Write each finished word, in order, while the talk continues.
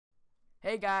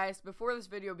Hey guys, before this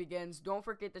video begins, don't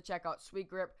forget to check out Sweet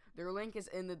Grip. Their link is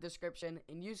in the description,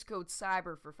 and use code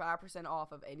CYBER for 5%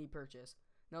 off of any purchase.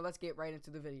 Now let's get right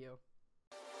into the video.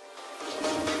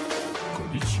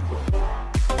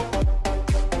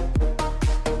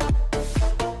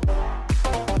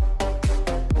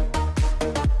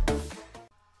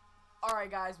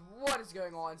 Alright guys, what is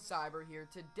going on? Cyber here.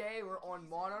 Today we're on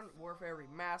Modern Warfare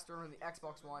Remastered on the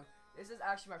Xbox One. This is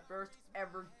actually my first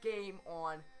ever game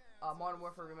on Modern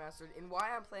Warfare Remastered, and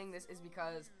why I'm playing this is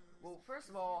because, well, first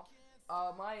of all,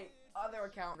 my other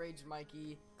account, Rage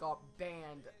Mikey, got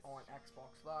banned on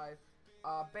Xbox Live.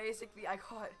 Basically, I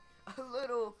got a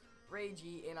little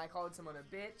ragey, and I called someone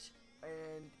a bitch,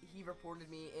 and he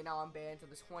reported me, and now I'm banned till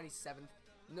the 27th.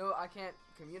 No, I can't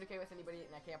communicate with anybody,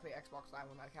 and I can't play Xbox Live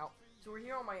on that account. So we're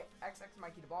here on my XX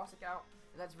Mikey the Boss account,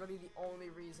 and that's really the only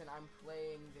reason I'm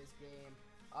playing this game.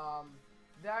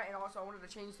 That, and also I wanted to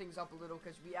change things up a little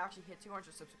because we actually hit 200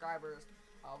 subscribers.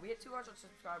 We hit 200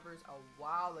 subscribers a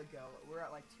while ago. We're at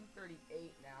like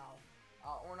 238 now.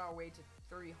 On our way to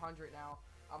 300 now.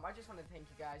 I just want to thank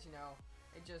you guys. You know,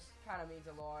 it just kind of means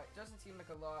a lot. It doesn't seem like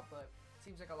a lot, but it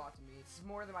seems like a lot to me. It's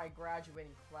more than my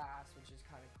graduating class, which is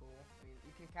kind of cool. I mean,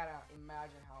 you can kind of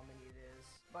imagine how many it is.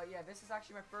 But yeah, this is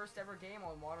actually my first ever game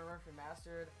on Modern Warfare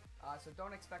Remastered. So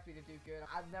don't expect me to do good.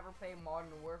 I've never played Modern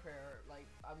Warfare, like,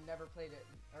 I've never played it,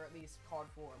 or at least COD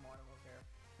 4 Modern Warfare.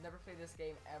 Never played this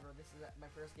game ever. This is my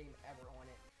first game ever on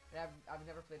it. And I've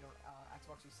never played on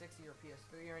Xbox 360 or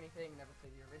PS3 or anything, never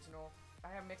played the original. I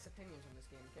have mixed opinions on this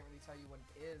game. I can't really tell you what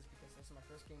it is because this is my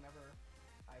first game ever.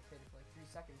 I played it for like 3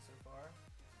 seconds so far.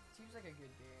 Seems like a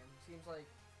good game. Seems like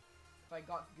if I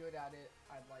got good at it,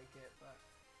 I'd like it, but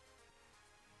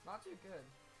not too good.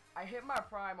 I hit my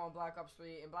prime on Black Ops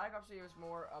 3, and Black Ops 3 was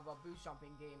more of a boost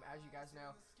jumping game, as you guys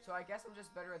know. So I guess I'm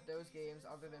just better at those games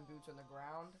other than boots on the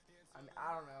ground.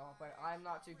 I don't know, but I'm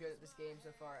not too good at this game so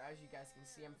far. As you guys can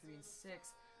see, I'm 3 and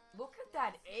 6. Look at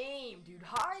that aim, dude.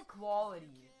 High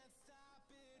quality.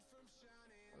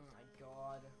 Oh my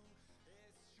god.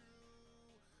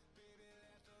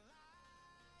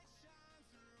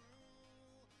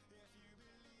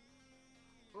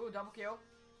 Ooh, double kill.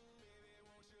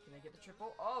 Can I get the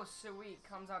triple? Oh, sweet.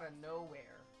 Comes out of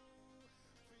nowhere.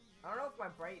 I don't know if my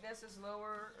brightness is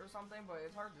lower or something, but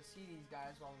it's hard to see these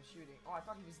guys while I'm shooting. Oh, I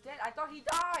thought he was dead. I thought he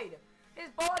died. His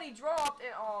body dropped,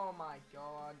 and oh my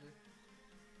god.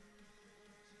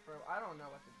 Bro, I don't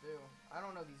know what to do. I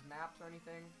don't know these maps or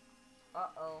anything.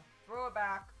 Uh-oh. Throw it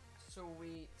back.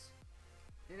 Sweet.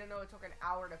 Didn't know it took an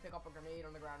hour to pick up a grenade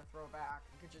on the ground and throw it back.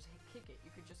 You could just kick it.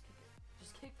 You could just kick it.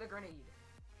 Just kick the grenade.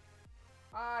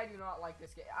 I do not like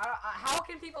this game. How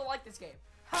can people like this game?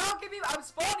 How can people? I'm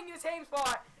spawning in the same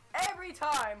spot every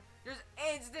time, just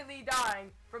instantly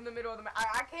dying from the middle of the map.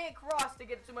 I can't cross to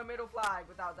get to my middle flag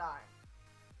without dying.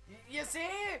 You see?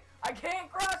 I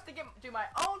can't cross to get to my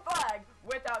own flag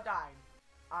without dying.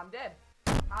 I'm dead.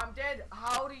 I'm dead.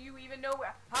 How do you even know?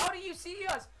 How do you see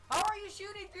us? How are you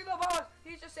shooting through the box?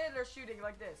 He's just standing there shooting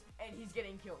like this, and he's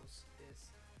getting kills.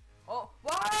 Oh,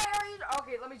 why are you?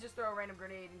 Okay, let me just throw a random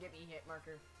grenade and get me a hit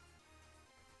marker.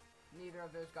 Neither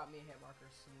of those got me a hit marker.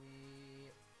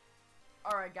 Sweet.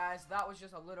 Alright, guys, that was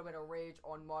just a little bit of rage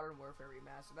on Modern Warfare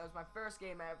Remastered. That was my first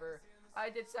game ever.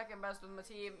 I did second best with my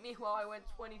team. Meanwhile, I went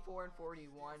 24 and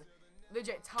 41.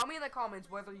 Legit, tell me in the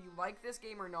comments whether you like this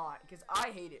game or not, because I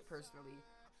hate it personally.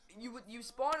 You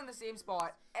spawn in the same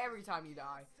spot every time you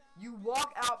die. You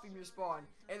walk out from your spawn,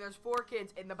 and there's 4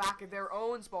 kids in the back of their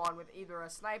own spawn with either a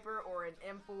sniper or an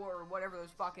M4 or whatever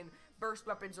those fucking burst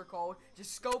weapons are called,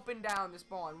 just scoping down the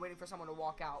spawn, waiting for someone to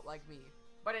walk out like me.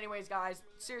 But anyways, guys,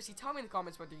 seriously, tell me in the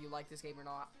comments whether you like this game or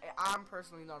not. I'm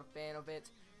personally not a fan of it.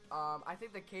 I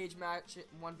think the cage match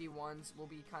 1v1s will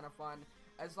be kind of fun,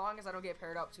 as long as I don't get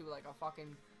paired up to like a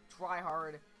fucking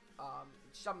tryhard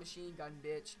submachine gun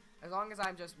bitch. As long as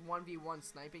I'm just 1v1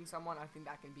 sniping someone, I think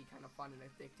that can be kind of fun and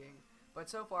addicting. But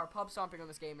so far, pub stomping on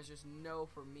this game is just no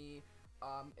for me.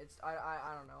 I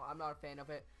don't know. I'm not a fan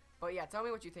of it. But yeah, tell me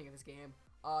what you think of this game.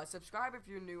 Subscribe if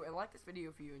you're new, and like this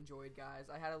video if you enjoyed, guys.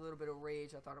 I had a little bit of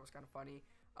rage. I thought it was kind of funny.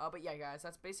 But yeah, guys,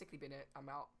 that's basically been it. I'm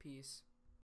out. Peace.